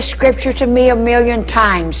speak this scripture to me 1,000,000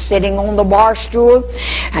 times sitting on the bar stool,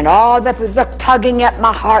 and all the tugging at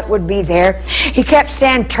my heart would be there. He kept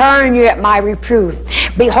saying, turn you at my reproof.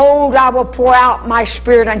 Behold, I will pour out my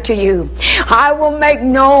spirit unto you. I will make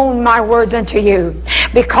known my words unto you.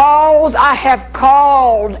 Because I have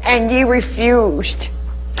called and ye refused.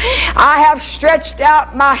 I have stretched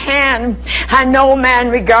out my hand and no man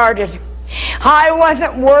regarded. I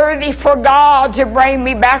wasn't worthy for God to bring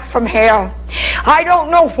me back from hell. I don't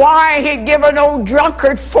know why he'd give an old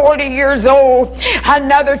drunkard 40 years old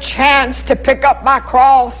another chance to pick up my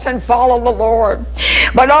cross and follow the Lord.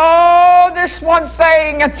 But oh, this one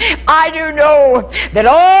thing I do know, that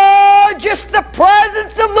oh, just the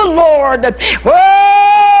presence of the Lord,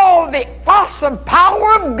 oh, the awesome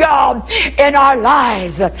power of God in our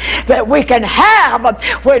lives that we can have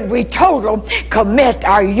when we total commit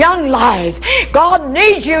our young lives. God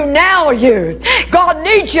needs you now, youth. God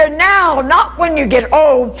needs you now, not when you get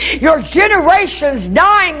old. Your generation's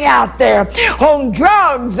dying out there on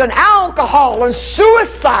drugs and alcohol and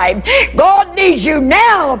suicide. God needs you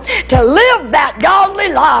now to live that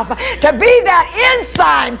godly life, to be that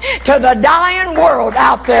ensign to the dying world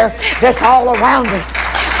out there that's all around us.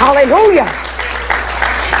 Hallelujah.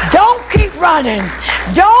 Don't keep running.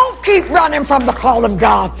 Don't keep running from the call of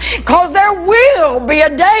God, because there will be a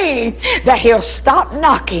day that he'll stop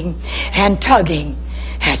knocking and tugging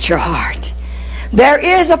at your heart. There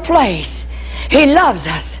is a place. He loves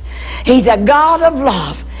us. He's a God of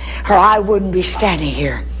love, or I wouldn't be standing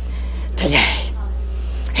here today.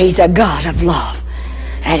 He's a God of love,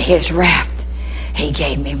 and his wrath, he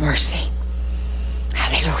gave me mercy.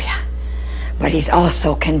 Hallelujah. But he's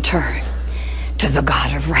also can turn to the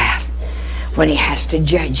God of wrath when he has to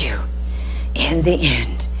judge you in the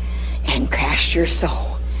end and cast your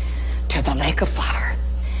soul to the lake of fire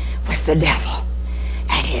with the devil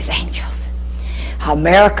and his angels.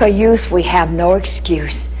 America, youth, we have no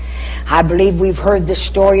excuse. I believe we've heard the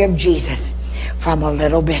story of Jesus from a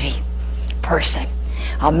little bitty person.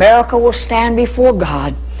 America will stand before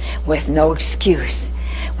God with no excuse.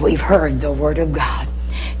 We've heard the word of God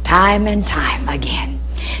time and time again.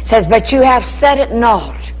 It says, but you have set at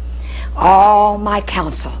naught all my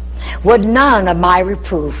counsel. With none of my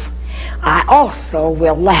reproof, I also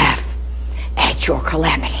will laugh at your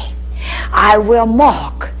calamity. I will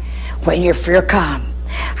mock when your fear come.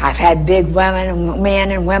 I've had big men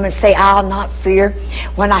and women say, I'll not fear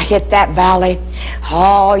when I hit that valley.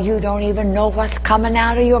 Oh, you don't even know what's coming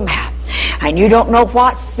out of your mouth. And you don't know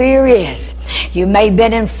what fear is. You may have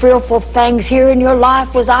been in fearful things here in your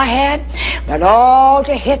life as I had, but oh,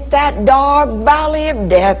 to hit that dark valley of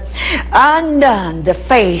death, undone to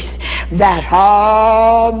face that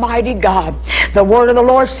almighty God. The word of the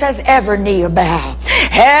Lord says, every knee will bow,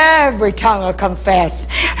 every tongue will confess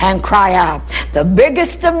and cry out. The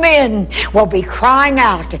biggest of men will be crying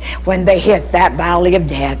out when they hit that valley of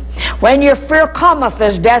death. When your fear cometh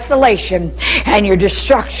as desolation, and your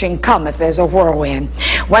destruction cometh as a whirlwind.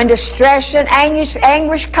 When distress and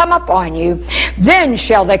anguish come upon you, then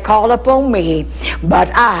shall they call upon me, but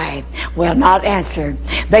I will not answer.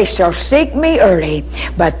 They shall seek me early,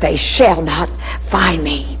 but they shall not find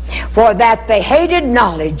me. For that they hated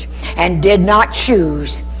knowledge, and did not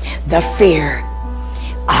choose the fear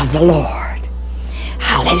of the Lord.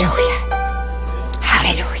 Hallelujah.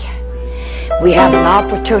 Hallelujah. We have an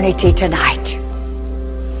opportunity tonight.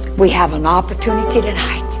 We have an opportunity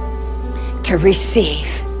tonight to receive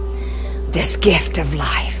this gift of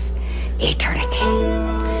life, eternity.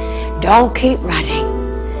 Don't keep running.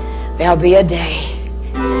 There'll be a day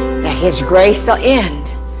that his grace will end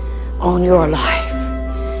on your life.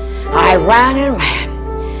 I ran and ran,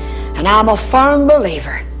 and I'm a firm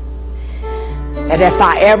believer that if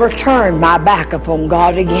I ever turned my back upon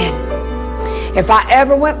God again, if I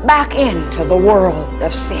ever went back into the world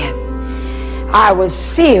of sin, I would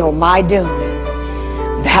seal my doom,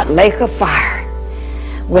 that lake of fire,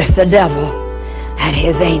 with the devil and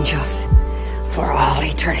his angels for all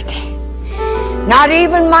eternity. Not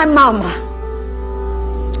even my mama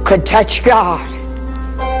could touch God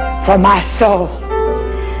for my soul.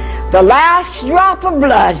 The last drop of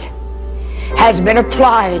blood has been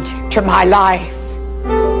applied to my life.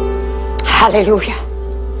 Hallelujah.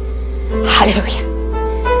 Hallelujah.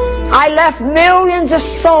 I left millions of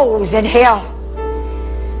souls in hell,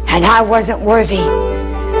 and I wasn't worthy.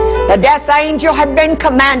 The death angel had been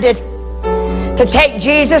commanded to take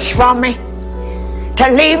Jesus from me,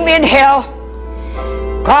 to leave me in hell.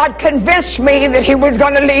 God convinced me that he was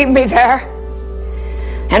going to leave me there.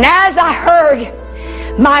 And as I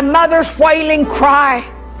heard my mother's wailing cry,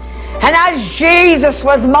 and as Jesus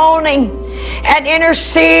was moaning and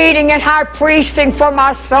interceding and high priesting for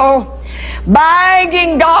my soul,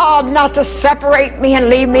 begging God not to separate me and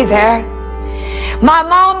leave me there, my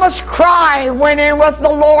mama's cry went in with the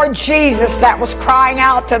Lord Jesus that was crying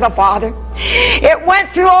out to the Father. It went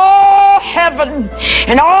through all heaven,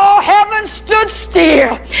 and all heaven stood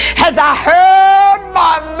still as I heard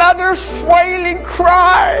my mother's wailing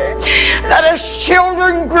cry that as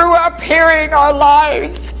children grew up hearing our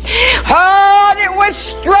lives. And it went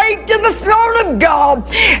straight to the throne of God,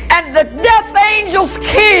 and the death angel's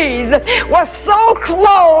keys were so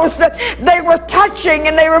close that they were touching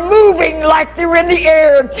and they were moving like they were in the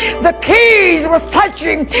air. The keys was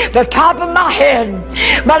touching the top of my head.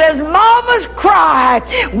 But as Mama's cry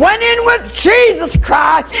went in with Jesus'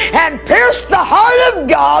 cry and pierced the heart of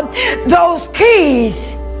God, those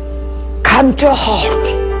keys come to a halt.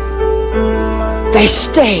 They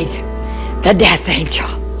stayed the death angel.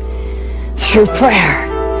 Through prayer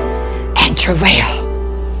and travail,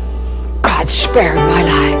 God spared my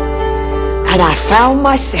life, and I found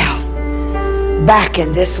myself back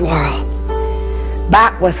in this world,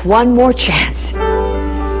 back with one more chance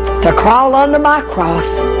to crawl under my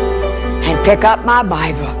cross and pick up my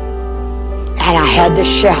Bible. And I had to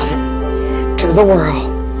shout it to the world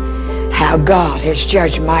how God has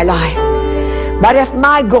judged my life. But if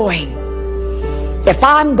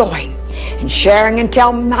I'm going and sharing and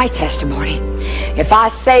telling my testimony, if I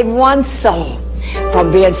save one soul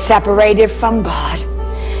from being separated from God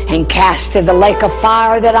and cast to the lake of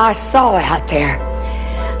fire that I saw out there,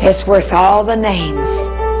 it's worth all the names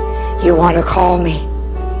you want to call me.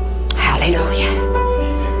 Hallelujah.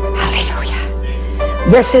 Hallelujah.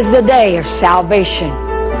 This is the day of salvation.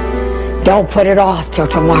 Don't put it off till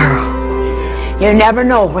tomorrow. You never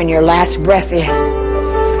know when your last breath is.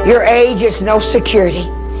 Your age is no security.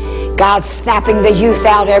 God's snapping the youth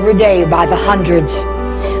out every day by the hundreds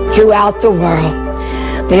throughout the world.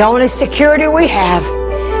 The only security we have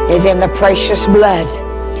is in the precious blood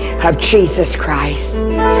of Jesus Christ.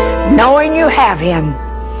 Knowing you have Him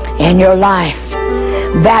in your life,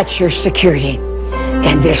 that's your security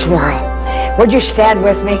in this world. Would you stand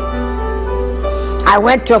with me? I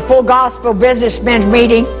went to a full gospel businessmen's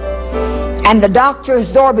meeting, and the Dr.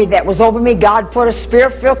 Zorby that was over me, God put a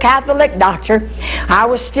Spirit-filled Catholic doctor. I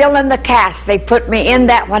was still in the cast. They put me in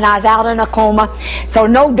that when I was out in a coma. So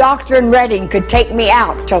no doctor in Redding could take me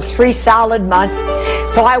out till 3 solid months.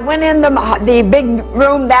 So I went in the big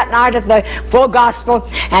room that night of the full gospel,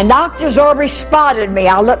 and Dr. Zorby spotted me.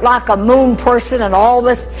 I looked like a moon person and all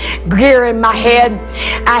this gear in my head.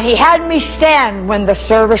 And he had me stand when the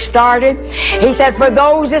service started. He said, for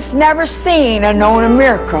those that's never seen or known a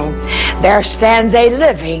miracle, there stands a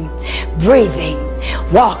living, breathing,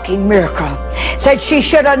 walking miracle. Said she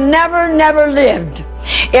should have never lived.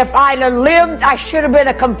 If I'd have lived, I should have been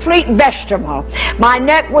a complete vegetable. My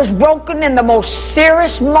neck was broken in the most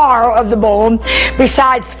serious marrow of the bone,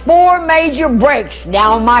 besides 4 major breaks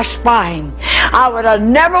down my spine. I would have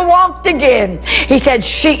never walked again. He said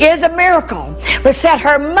she is a miracle, but said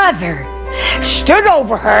her mother stood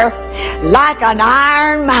over her like an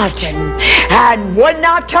iron mountain and would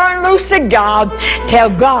not turn loose of God till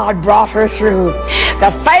God brought her through.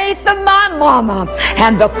 The faith of my mama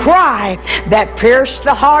and the cry that pierced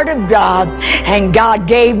the heart of God, and God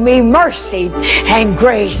gave me mercy and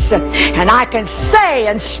grace. And I can say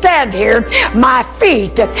and stand here, my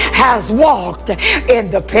feet has walked in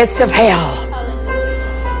the pits of hell.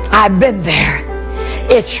 I've been there.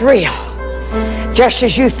 It's real. Just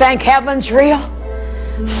as you think heaven's real,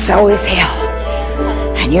 so is hell.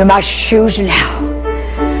 And you must choose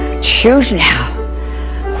now. Choose now.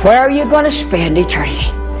 Where are you going to spend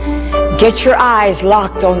eternity? Get your eyes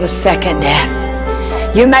locked on the second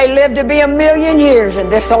death. You may live to be 1,000,000 years in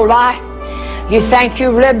this old life. You think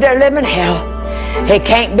you've lived a living hell. It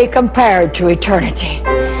can't be compared to eternity.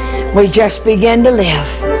 We just begin to live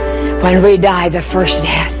when we die the first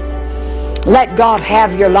death. Let God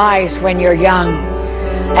have your lives when you're young,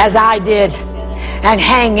 as I did, and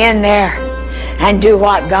hang in there and do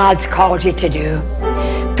what God's called you to do.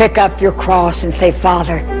 Pick up your cross and say,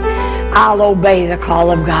 Father, I'll obey the call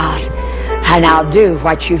of God, and I'll do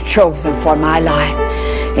what you've chosen for my life.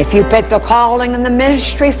 If you pick the calling and the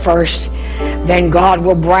ministry first, then God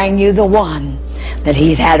will bring you the one that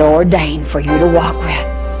He's had ordained for you to walk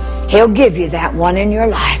with. He'll give you that one in your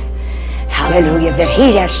life, hallelujah, that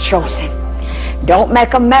He has chosen. Don't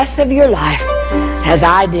make a mess of your life as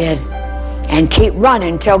I did, and keep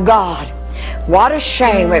running till God. What a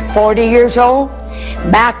shame at 40 years old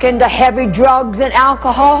back into heavy drugs and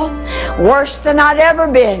alcohol, worse than I'd ever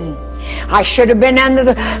been. I should have been under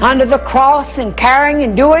the cross and carrying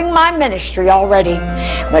and doing my ministry already.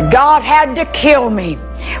 But God had to kill me,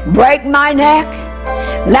 break my neck,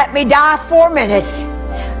 let me die 4 minutes,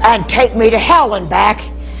 and take me to hell and back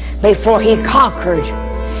before He conquered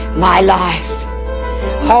my life.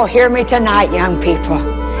 Oh, hear me tonight, young people.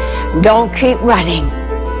 Don't keep running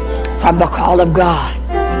from the call of God.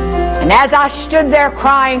 And as I stood there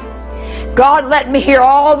crying, God let me hear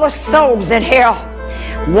all the souls in hell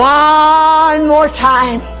one more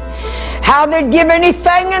time, how they'd give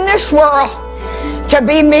anything in this world to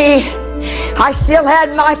be me. I still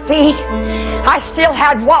had my feet. I still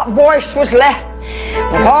had what voice was left.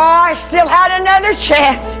 But oh, I still had another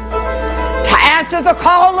chance to answer the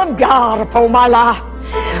call of God upon my life.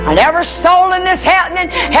 And every soul in this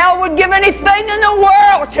hell would give anything in the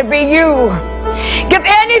world to be you. Give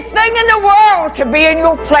anything in the world to be in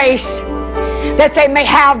your place, that they may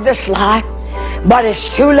have this life. But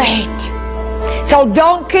it's too late. So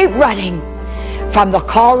don't keep running from the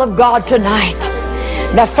call of God tonight.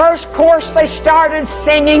 The first chorus they started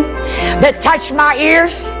singing that touched my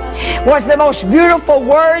ears was the most beautiful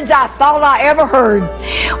words I thought I ever heard.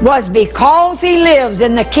 Was because He lives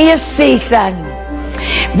in the key of C, son.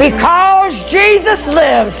 Because Jesus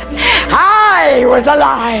lives, I was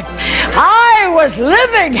alive. I was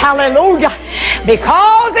living, hallelujah.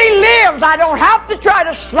 Because He lives, I don't have to try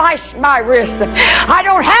to slice my wrist. I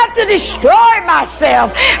don't have to destroy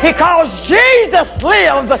myself. Because Jesus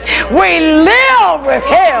lives, we live with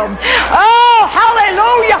Him. Oh,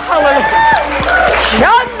 hallelujah, hallelujah.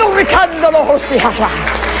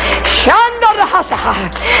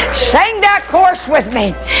 Sing that chorus with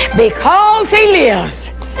me. Because He lives.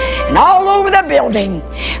 And all over the building,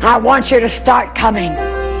 I want you to start coming.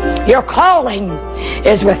 Your calling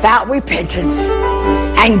is without repentance,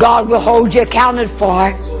 and God will hold you accounted for.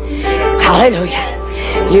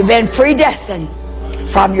 Hallelujah. You've been predestined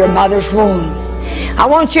from your mother's womb. I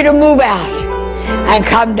want you to move out and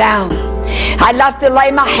come down. I'd love to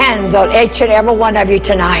lay my hands on each and every one of you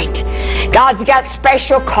tonight. God's got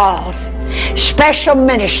special calls, special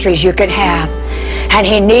ministries you can have, and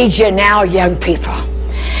He needs you now, young people.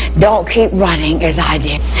 Don't keep running as I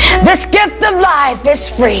did. This gift of life is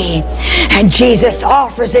free, and Jesus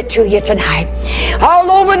offers it to you tonight.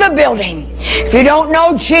 All over the building. If you don't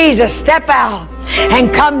know Jesus, step out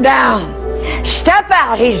and come down. Step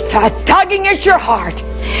out. He's tugging at your heart.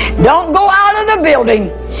 Don't go out of the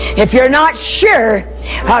building if you're not sure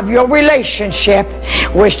of your relationship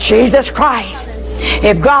with Jesus Christ.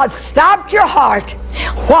 If God stopped your heart,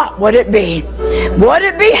 what would it be? Would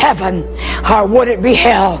it be heaven, or would it be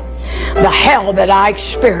hell? The hell that I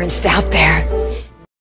experienced out there.